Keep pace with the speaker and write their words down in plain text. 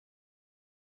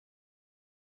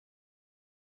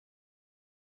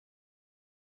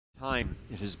Time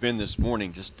it has been this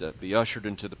morning just to be ushered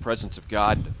into the presence of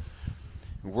God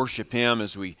and worship Him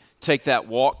as we take that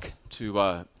walk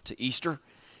to Easter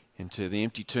and to the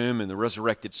empty tomb and the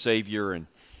resurrected Savior, and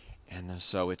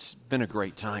so it's been a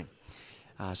great time.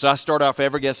 So I start off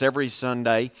every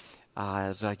Sunday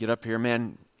as I get up here.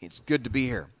 Man, it's good to be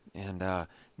here, and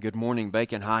good morning,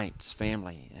 Bacon Heights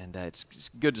family, and it's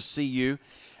good to see you.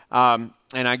 And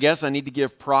I guess I need to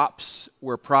give props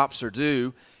where props are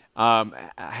due.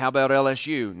 How about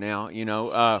LSU now?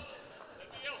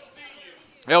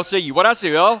 LCU. What I say,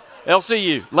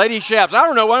 LCU. Lady Shaps. I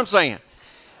don't know what I'm saying.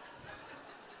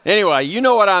 Anyway, you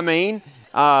know what I mean.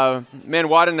 Man,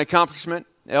 what an accomplishment,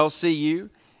 LCU.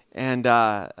 And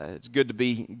it's good to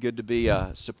be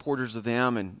supporters of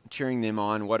them and cheering them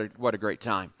on. What a great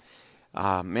time.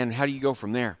 Man, how do you go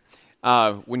from there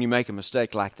when you make a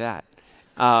mistake like that?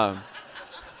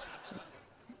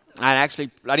 I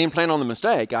didn't plan on the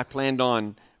mistake. I planned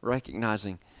on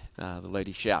recognizing the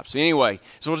Lady Shaps. So anyway,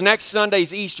 so next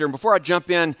Sunday's Easter. And before I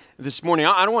jump in this morning,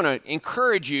 I want to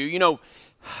encourage you. You know,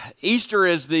 Easter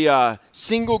is the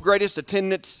single greatest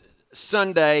attendance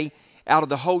Sunday out of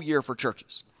the whole year for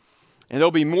churches. And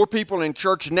there'll be more people in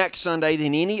church next Sunday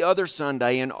than any other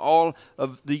Sunday in all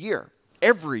of the year,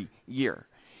 every year.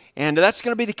 And that's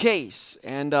going to be the case,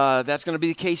 and that's going to be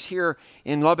the case here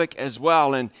in Lubbock as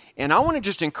well. And I want to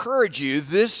just encourage you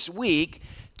this week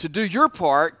to do your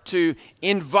part to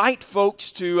invite folks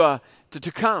to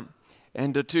come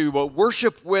and to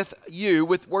worship with you,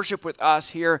 worship with us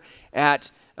here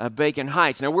at Bacon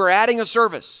Heights. Now we're adding a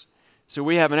service, so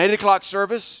we have an 8 o'clock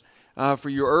service for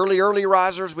your early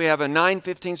risers. We have a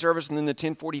 9:15 service and then the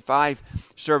 10:45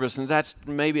 service, and that's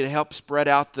maybe to help spread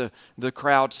out the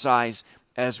crowd size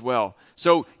as well.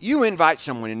 So you invite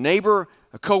someone, a neighbor,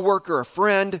 a coworker, a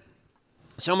friend,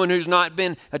 someone who's not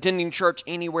been attending church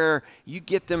anywhere. You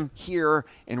get them here,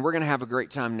 and we're going to have a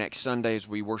great time next Sunday as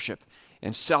we worship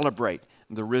and celebrate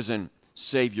the risen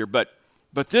Savior. But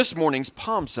this morning's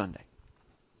Palm Sunday.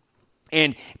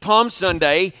 And Palm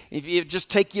Sunday, if you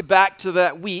just take you back to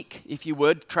that week, if you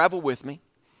would, travel with me.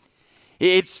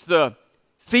 It's the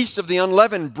Feast of the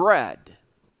Unleavened Bread.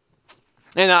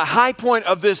 And the high point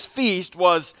of this feast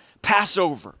was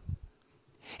Passover.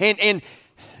 And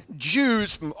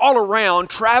Jews from all around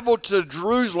traveled to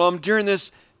Jerusalem during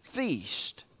this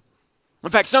feast. In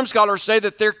fact, some scholars say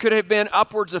that there could have been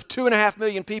upwards of 2.5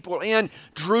 million people in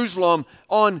Jerusalem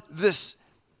on this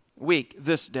week,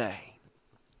 this day.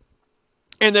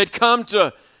 And they'd come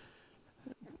to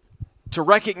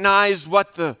recognize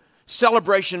what the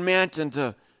celebration meant and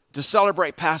to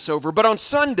celebrate Passover. But on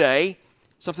Sunday,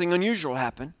 something unusual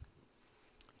happened.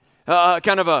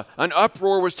 An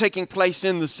uproar was taking place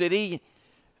in the city.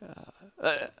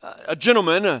 A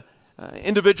gentleman, an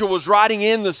individual, was riding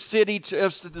in the city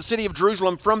of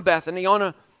Jerusalem from Bethany on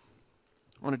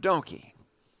a donkey.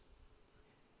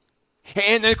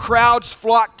 And the crowds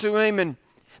flocked to him, and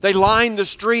they lined the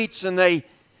streets, and they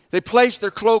placed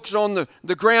their cloaks on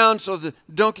the ground so the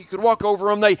donkey could walk over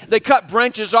them. They cut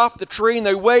branches off the tree, and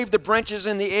they waved the branches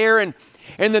in the air, and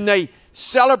then they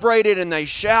celebrated and they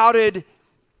shouted.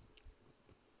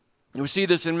 And we see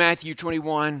this in Matthew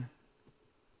 21.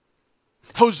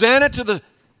 Hosanna to the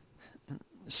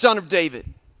Son of David.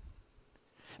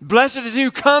 Blessed is he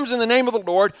who comes in the name of the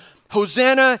Lord.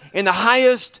 Hosanna in the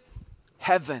highest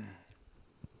heaven.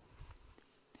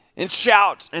 And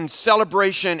shouts and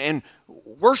celebration and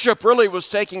worship really was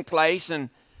taking place, and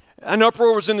an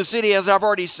uproar was in the city, as I've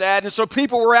already said. And so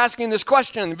people were asking this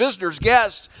question, visitors,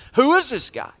 guests, who is this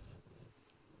guy?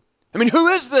 I mean, who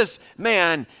is this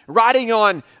man riding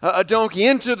on a donkey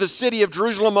into the city of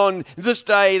Jerusalem on this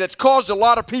day that's caused a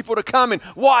lot of people to come and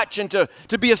watch and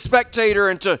to be a spectator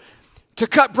and to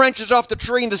cut branches off the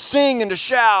tree and to sing and to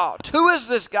shout? Who is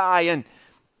this guy? And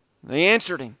they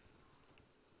answered him.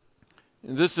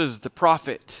 This is the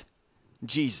prophet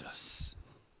Jesus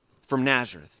from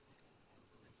Nazareth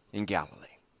in Galilee.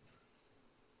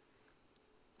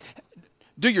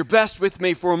 Do your best with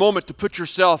me for a moment to put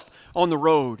yourself on the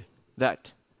road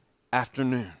that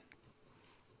afternoon.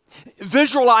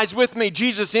 Visualize with me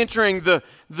Jesus entering the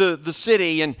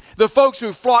city, and the folks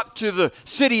who flocked to the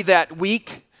city that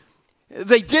week,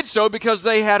 they did so because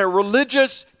they had a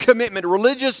religious commitment,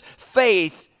 religious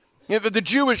faith, the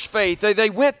Jewish faith.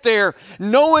 They went there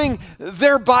knowing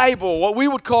their Bible, what we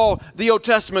would call the Old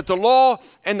Testament, the law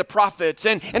and the prophets.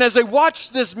 And as they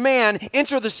watched this man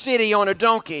enter the city on a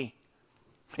donkey,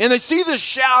 and they see this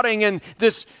shouting and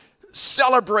this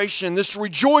celebration, this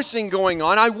rejoicing going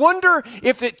on, I wonder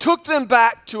if it took them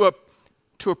back to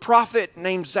a prophet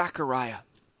named Zechariah.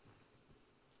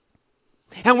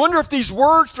 I wonder if these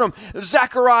words from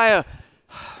Zechariah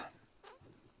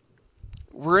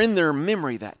were in their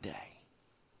memory that day.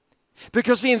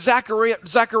 Because see, in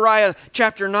Zechariah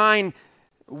chapter 9,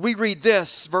 we read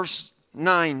this, verse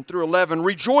 9 through 11.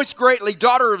 Rejoice greatly,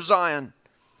 daughter of Zion.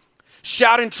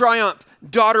 Shout in triumph,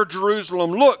 daughter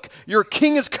Jerusalem. Look, your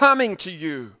king is coming to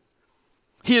you.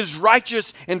 He is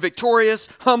righteous and victorious,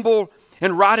 humble,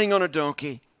 and riding on a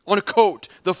donkey, on a coat,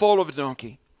 the foal of a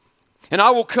donkey. And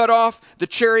I will cut off the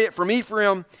chariot from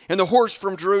Ephraim and the horse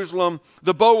from Jerusalem.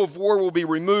 The bow of war will be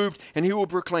removed, and he will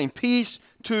proclaim peace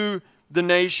to the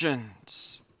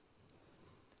nations.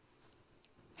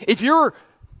 If you're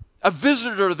a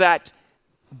visitor that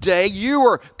day, you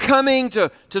are coming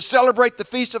to celebrate the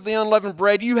Feast of the Unleavened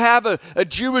Bread. You have a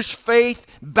Jewish faith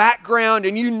background,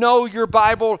 and you know your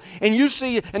Bible, and you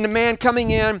see a man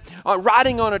coming in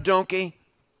riding on a donkey.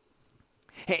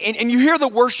 And you hear the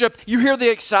worship, you hear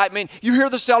the excitement, you hear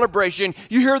the celebration,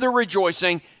 you hear the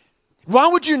rejoicing. Why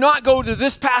would you not go to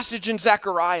this passage in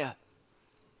Zechariah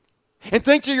and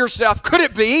think to yourself, could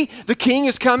it be the king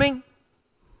is coming?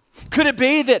 Could it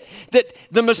be that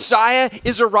the Messiah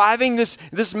is arriving,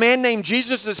 this man named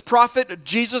Jesus, this prophet,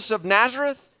 Jesus of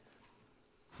Nazareth?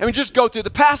 I mean, just go through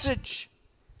the passage.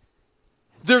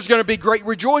 There's going to be great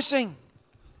rejoicing.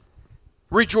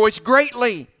 Rejoice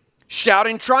greatly. Shout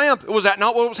in triumph. Was that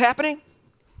not what was happening?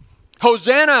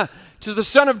 Hosanna to the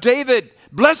Son of David.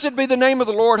 Blessed be the name of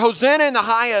the Lord. Hosanna in the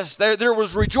highest. There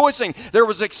was rejoicing. There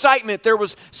was excitement. There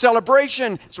was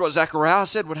celebration. That's what Zechariah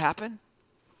said would happen.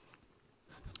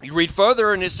 You read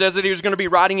further and it says that he was going to be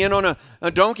riding in on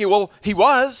a donkey. Well, he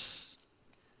was.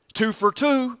 2 for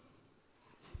 2.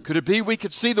 Could it be we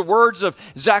could see the words of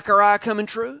Zechariah coming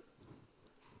true?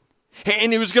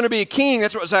 And he was going to be a king.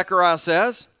 That's what Zechariah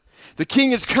says. The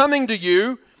king is coming to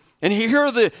you. And here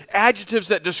are the adjectives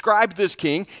that describe this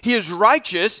king. He is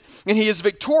righteous, and he is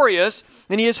victorious,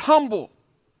 and he is humble.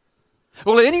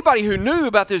 Well, anybody who knew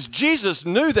about this Jesus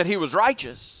knew that he was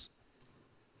righteous.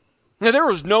 Now, there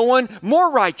was no one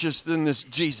more righteous than this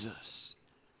Jesus.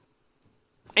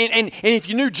 And if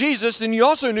you knew Jesus, then you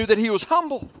also knew that he was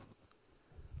humble.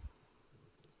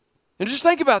 And just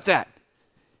think about that.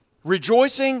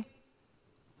 Rejoicing,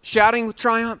 shouting with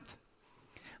triumph,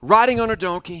 riding on a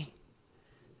donkey.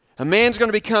 A man's going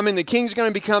to be coming, the king's going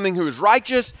to be coming who is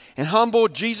righteous and humble.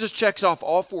 Jesus checks off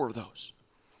all 4 of those.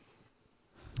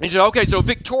 And you say, okay, so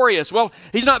victorious. Well,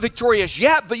 he's not victorious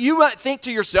yet, but you might think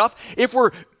to yourself, if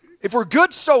we're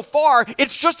good so far,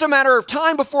 it's just a matter of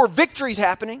time before victory's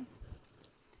happening.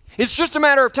 It's just a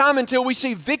matter of time until we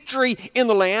see victory in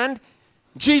the land.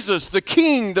 Jesus, the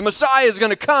king, the Messiah, is going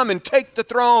to come and take the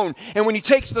throne. And when he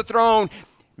takes the throne,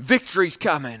 victory's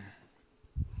coming.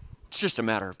 It's just a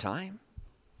matter of time.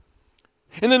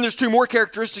 And then there's 2 more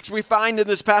characteristics we find in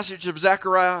this passage of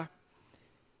Zechariah.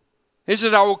 He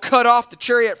says, I will cut off the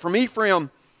chariot from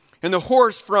Ephraim and the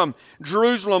horse from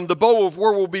Jerusalem. The bow of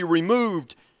war will be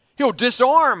removed. He'll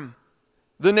disarm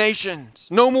the nations.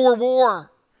 No more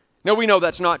war. Now we know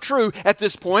that's not true at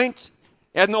this point.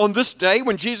 And on this day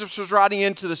when Jesus was riding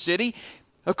into the city,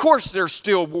 of course there's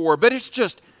still war, but it's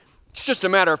just a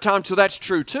matter of time till that's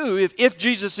true too. If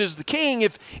Jesus is the king,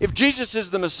 if Jesus is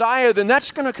the Messiah, then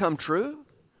that's going to come true.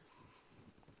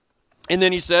 And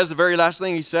then he says, the very last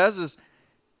thing he says is,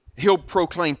 he'll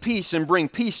proclaim peace and bring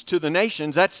peace to the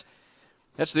nations. That's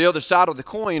the other side of the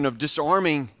coin of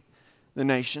disarming the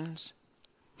nations.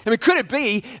 I mean, could it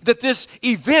be that this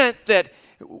event that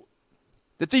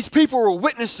these people were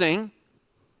witnessing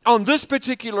on this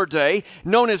particular day,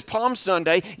 known as Palm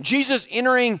Sunday, Jesus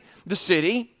entering the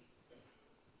city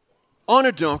on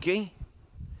a donkey,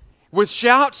 with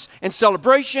shouts and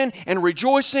celebration and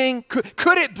rejoicing,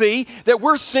 could it be that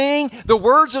we're seeing the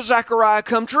words of Zechariah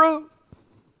come true?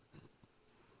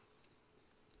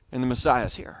 And the Messiah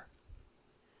is here.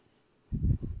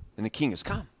 And the king has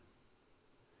come.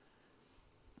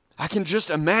 I can just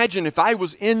imagine if I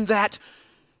was in that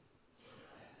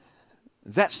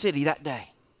city that day.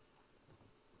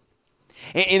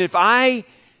 And if I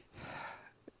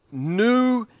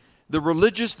knew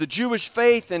the Jewish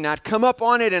faith, and I'd come up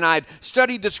on it, and I'd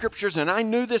studied the scriptures, and I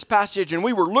knew this passage, and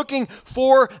we were looking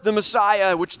for the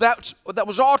Messiah, which that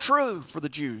was all true for the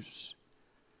Jews.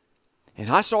 And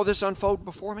I saw this unfold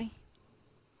before me.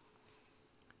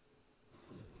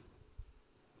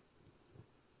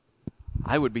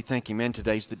 I would be thinking, man,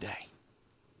 today's the day.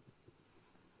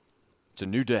 It's a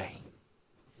new day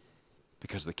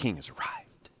because the king has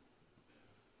arrived.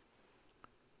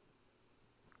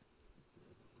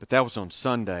 But that was on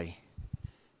Sunday,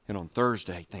 and on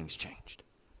Thursday, things changed.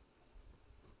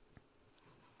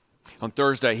 On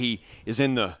Thursday, he is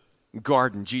in the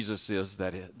garden, Jesus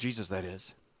that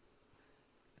is.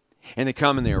 And they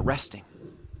come and they arrest him.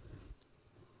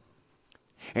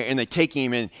 and they take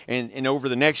him, and over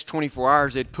the next 24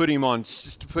 hours, they'd put him on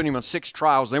 6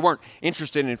 trials. They weren't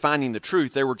interested in finding the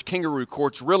truth. They were kangaroo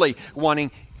courts really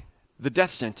wanting the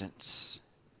death sentence.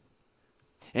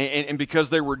 And because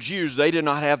they were Jews, they did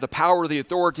not have the power, the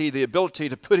authority, the ability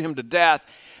to put him to death,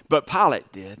 but Pilate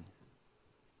did.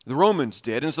 The Romans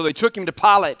did. And so they took him to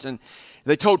Pilate, and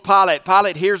they told Pilate,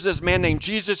 Pilate, here's this man named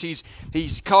Jesus.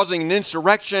 He's causing an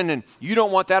insurrection, and you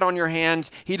don't want that on your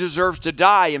hands. He deserves to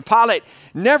die. And Pilate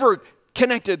never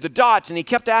connected the dots, and he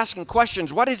kept asking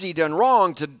questions. What has he done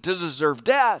wrong to deserve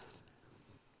death?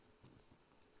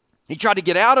 He tried to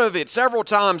get out of it several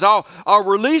times. I'll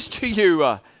release to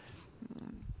you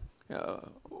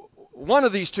one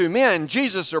of these two men,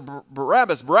 Jesus or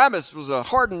Barabbas. Barabbas was a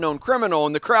hardened known criminal,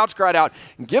 and the crowds cried out,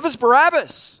 give us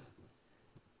Barabbas.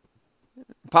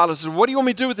 Pilate said, what do you want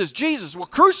me to do with this Jesus? Well,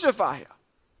 crucify him.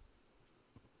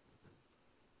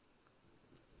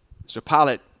 So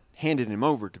Pilate handed him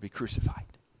over to be crucified.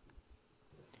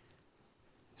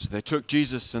 So they took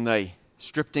Jesus and they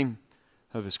stripped him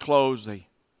of his clothes. They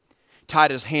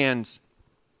tied his hands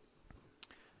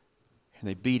and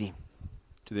they beat him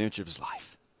to the inch of his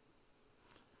life.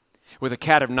 With a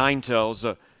cat of 9 tails,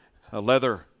 a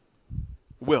leather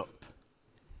whip.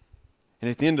 And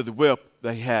at the end of the whip,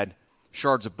 they had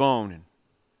shards of bone and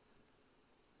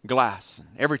glass. And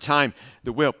every time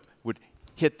the whip would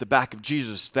hit the back of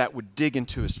Jesus, that would dig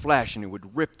into his flesh and it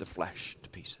would rip the flesh to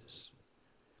pieces.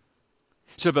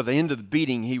 So by the end of the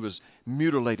beating, he was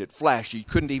mutilated flesh. You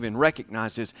couldn't even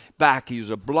recognize his back. He was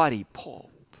a bloody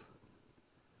pulp.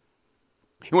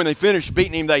 And when they finished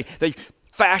beating him, they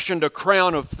fashioned a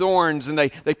crown of thorns and they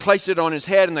placed it on his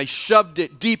head and they shoved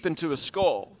it deep into his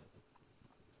skull.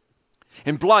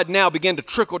 And blood now began to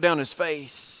trickle down his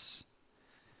face.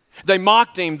 They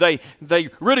mocked him, they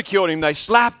ridiculed him, they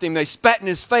slapped him, they spat in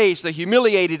his face, they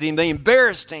humiliated him, they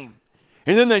embarrassed him.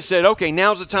 And then they said, okay,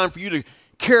 now's the time for you to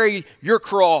carry your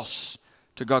cross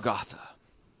to Golgotha.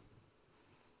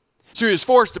 So he was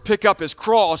forced to pick up his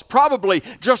cross, probably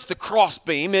just the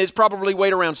crossbeam. It probably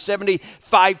weighed around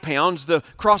 75 pounds. The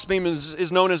crossbeam is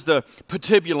known as the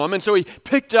patibulum. And so he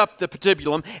picked up the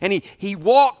patibulum and he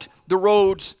walked the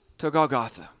roads to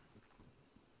Golgotha.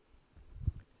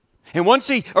 And once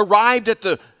he arrived at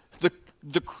the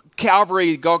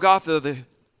Calvary, Golgotha, the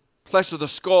place of the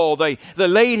skull, they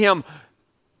laid him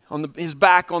on his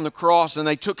back on the cross, and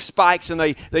they took spikes and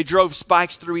they drove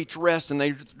spikes through each wrist, and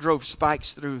they drove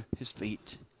spikes through his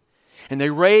feet. And they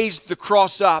raised the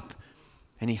cross up,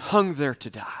 and he hung there to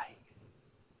die.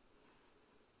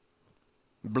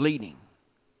 Bleeding,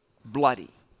 bloody,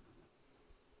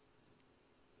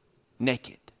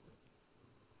 naked.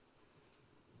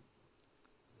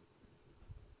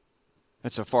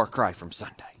 That's a far cry from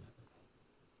Sunday.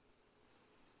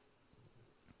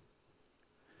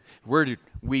 Where did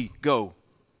we go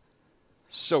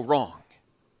so wrong,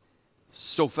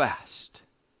 so fast?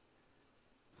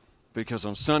 Because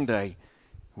on Sunday,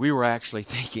 we were actually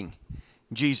thinking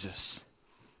Jesus,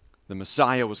 the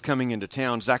Messiah, was coming into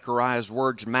town. Zechariah's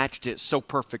words matched it so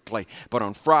perfectly. But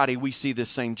on Friday, we see this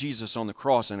same Jesus on the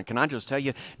cross. And can I just tell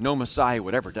you, no Messiah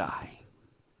would ever die.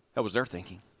 That was their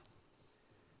thinking.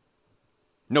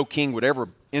 No king would ever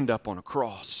end up on a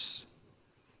cross.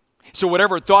 So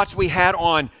whatever thoughts we had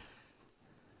on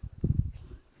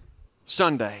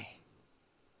Sunday,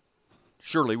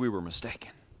 surely we were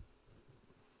mistaken.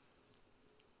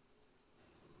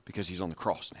 Because he's on the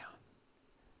cross now.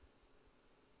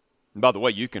 And by the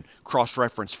way, you can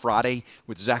cross-reference Friday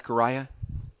with Zechariah.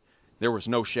 There was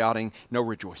no shouting, no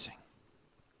rejoicing.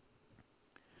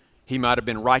 He might have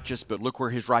been righteous, but look where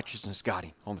his righteousness got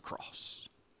him, on the cross.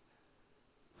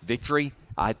 Victory?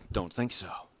 I don't think so.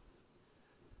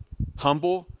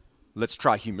 Humble? Let's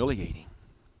try humiliating.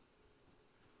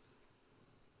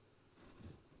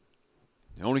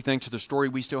 The only thing to the story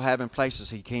we still have in place is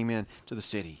he came in to the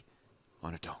city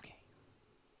on a donkey.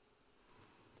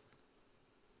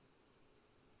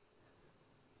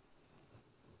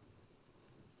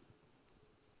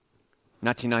 In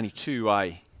 1992,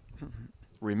 I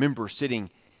remember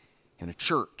sitting in a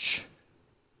church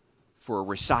for a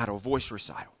recital, voice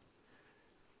recital.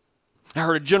 I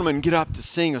heard a gentleman get up to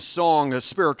sing a song, a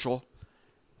spiritual,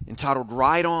 entitled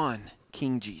Ride On,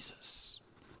 King Jesus.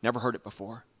 Never heard it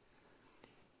before.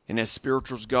 And as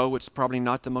spirituals go, it's probably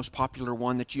not the most popular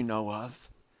one that you know of.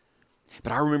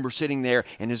 But I remember sitting there,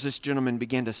 and as this gentleman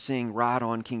began to sing Ride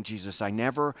On, King Jesus, I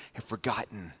never have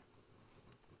forgotten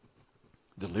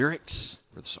the lyrics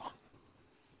or the song.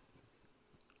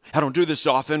 I don't do this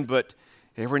often, but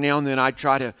every now and then I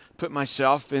try to put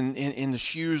myself in the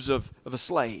shoes of a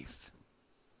slave.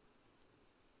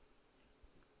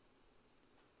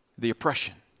 The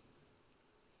oppression,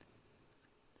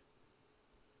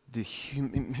 the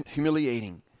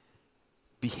humiliating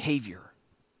behavior,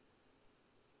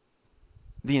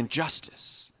 the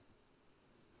injustice.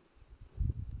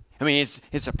 I mean,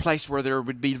 it's a place where there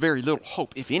would be very little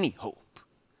hope, if any hope.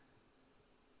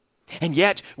 And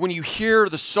yet, when you hear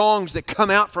the songs that come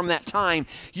out from that time,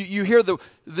 you hear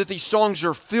that these songs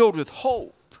are filled with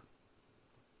hope.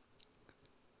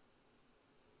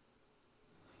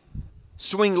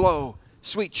 Swing low,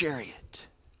 sweet chariot,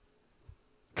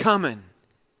 coming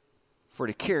for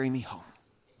to carry me home.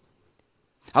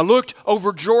 I looked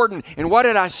over Jordan, and what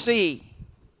did I see?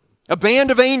 A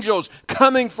band of angels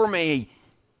coming for me,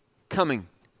 coming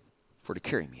for to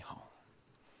carry me home.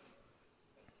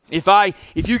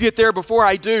 If you get there before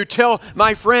I do, tell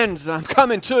my friends that I'm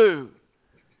coming too.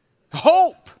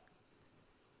 Hope.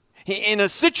 In a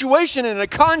situation, in a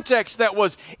context that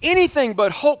was anything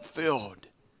but hope-filled.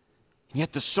 And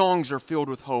yet the songs are filled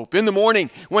with hope. In the morning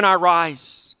when I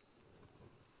rise.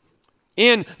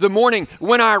 In the morning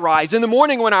when I rise. In the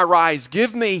morning when I rise,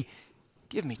 give me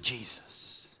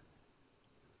Jesus.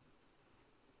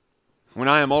 When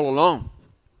I am all alone.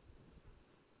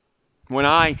 When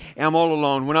I am all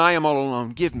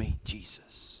alone, give me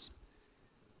Jesus.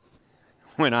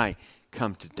 When I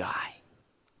come to die.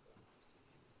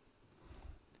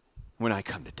 When I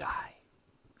come to die.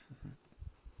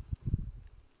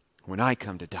 When I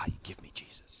come to die, give me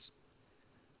Jesus.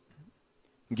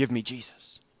 Give me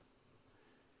Jesus.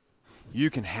 You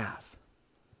can have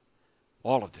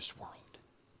all of this world,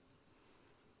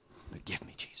 but give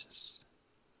me Jesus.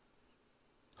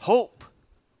 Hope.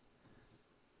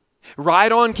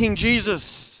 Ride on, King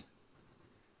Jesus.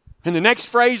 And the next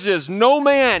phrase is, no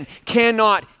man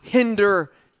cannot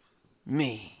hinder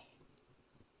me.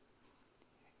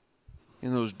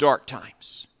 In those dark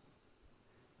times,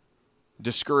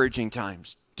 discouraging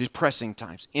times, depressing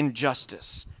times,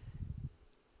 injustice,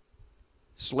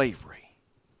 slavery,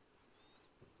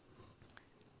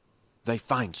 they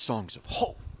find songs of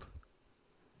hope.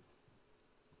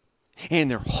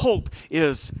 And their hope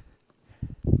is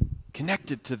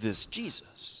connected to this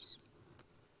Jesus.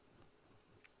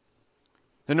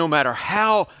 And no matter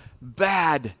how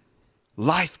bad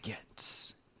life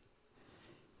gets,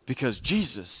 because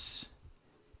Jesus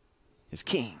is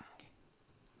King,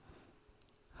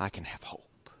 I can have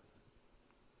hope.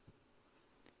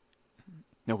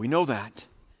 Now we know that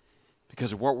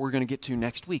because of what we're going to get to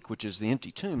next week, which is the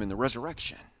empty tomb and the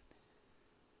resurrection.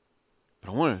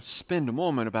 But I want to spend a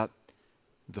moment about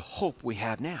the hope we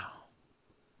have now.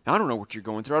 Now, I don't know what you're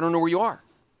going through. I don't know where you are.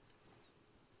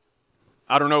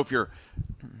 I don't know if you're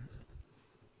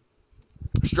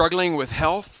struggling with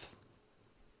health.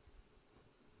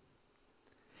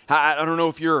 I don't know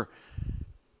if you're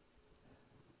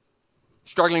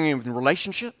struggling with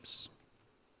relationships.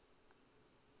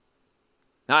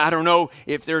 I don't know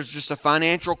if there's just a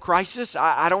financial crisis.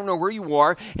 I don't know where you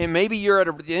are. And maybe you're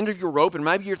at the end of your rope, and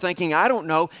maybe you're thinking, I don't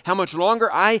know how much longer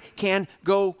I can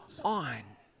go on.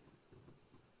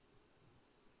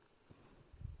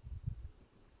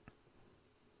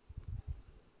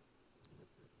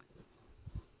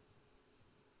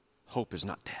 Hope is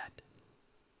not dead.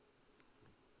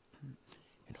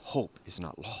 And hope is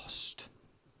not lost.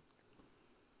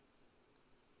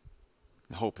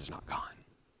 And hope is not gone.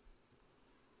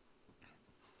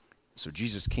 So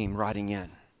Jesus came riding in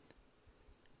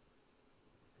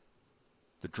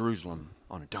the Jerusalem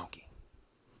on a donkey.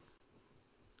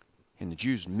 And the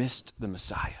Jews missed the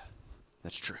Messiah.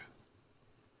 That's true.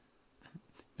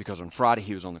 Because on Friday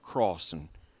he was on the cross, and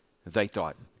they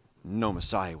thought no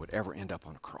Messiah would ever end up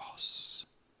on a cross.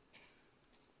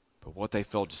 But what they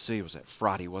failed to see was that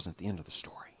Friday wasn't the end of the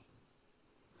story.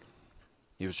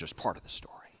 It was just part of the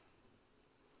story.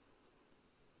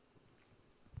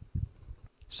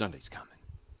 Sunday's coming.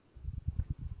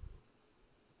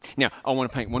 Now, I want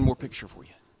to paint one more picture for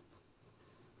you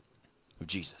of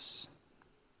Jesus.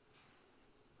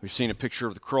 We've seen a picture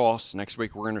of the cross. Next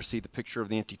week we're going to see the picture of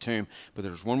the empty tomb. But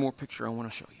there's one more picture I want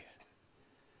to show you.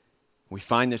 We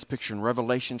find this picture in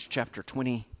Revelation chapter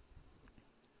 21.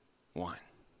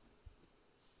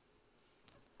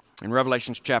 In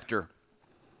Revelation chapter,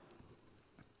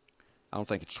 I don't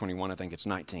think it's 21, I think it's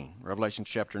 19. Revelation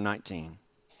chapter 19.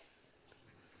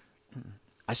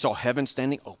 I saw heaven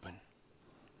standing open.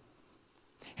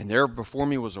 And there before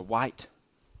me was a white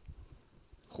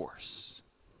horse,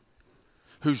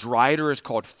 whose rider is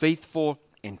called Faithful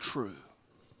and True.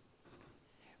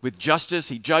 With justice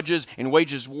he judges and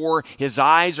wages war. His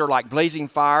eyes are like blazing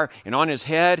fire, and on his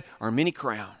head are many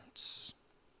crowns.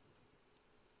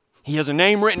 He has a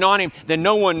name written on him that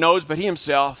no one knows but he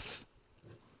himself.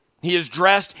 He is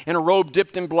dressed in a robe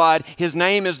dipped in blood. His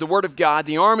name is the Word of God.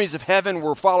 The armies of heaven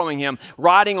were following him,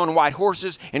 riding on white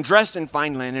horses and dressed in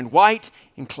fine linen, white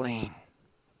and clean.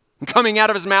 And coming out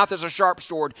of his mouth is a sharp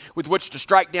sword with which to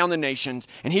strike down the nations,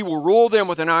 and he will rule them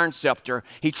with an iron scepter.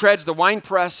 He treads the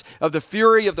winepress of the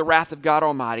fury of the wrath of God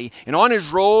Almighty. And on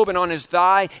his robe and on his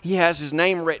thigh he has his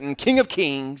name written, King of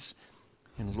Kings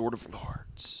and Lord of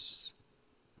Lords.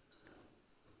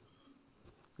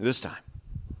 This time,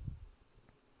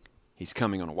 he's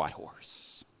coming on a white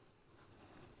horse.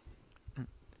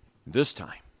 This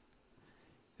time,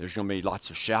 there's going to be lots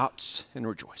of shouts and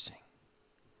rejoicing.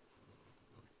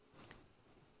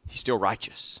 He's still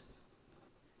righteous.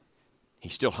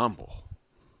 He's still humble.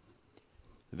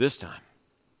 This time,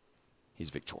 he's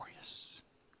victorious.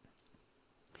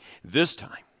 This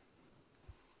time,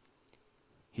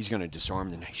 he's going to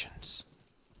disarm the nations.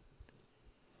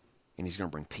 And he's going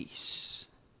to bring peace.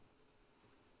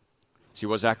 See,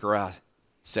 what Zechariah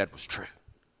said was true.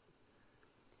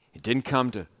 It didn't come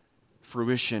to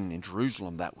fruition in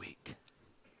Jerusalem that week.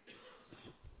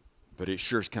 But it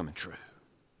sure is coming true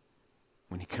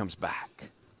when he comes back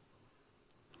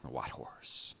on a white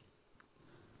horse.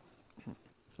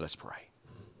 Let's pray.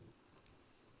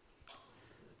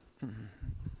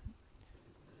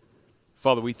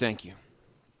 Father, we thank you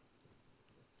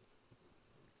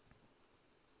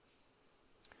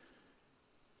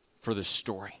for this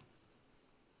story.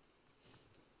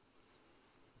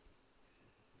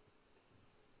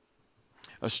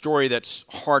 A story that's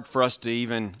hard for us to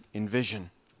even envision.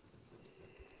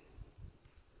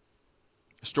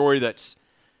 A story that's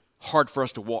hard for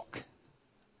us to walk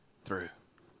through.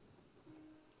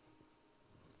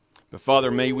 But Father,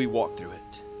 may we walk through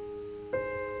it.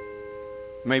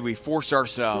 May we force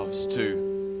ourselves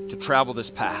to travel this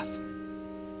path,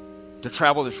 to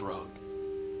travel this road.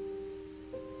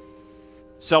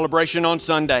 Celebration on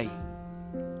Sunday,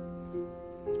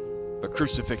 but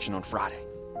crucifixion on Friday.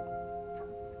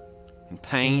 And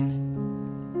pain,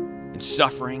 and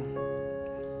suffering,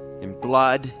 and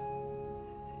blood,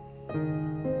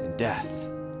 and death.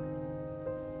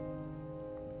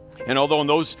 And although in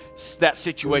that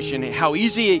situation, how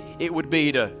easy it would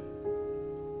be to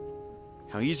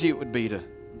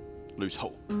lose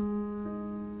hope.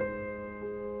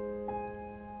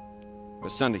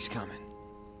 But Sunday's coming.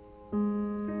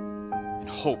 And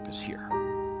hope is here.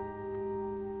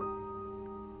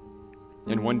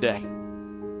 And one day,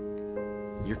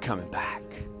 you're coming back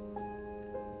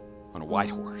on a white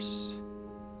horse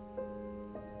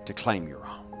to claim your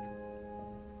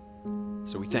own.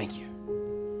 So we thank you.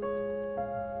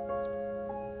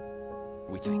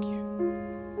 We thank you.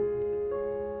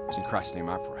 It's in Christ's name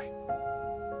I pray.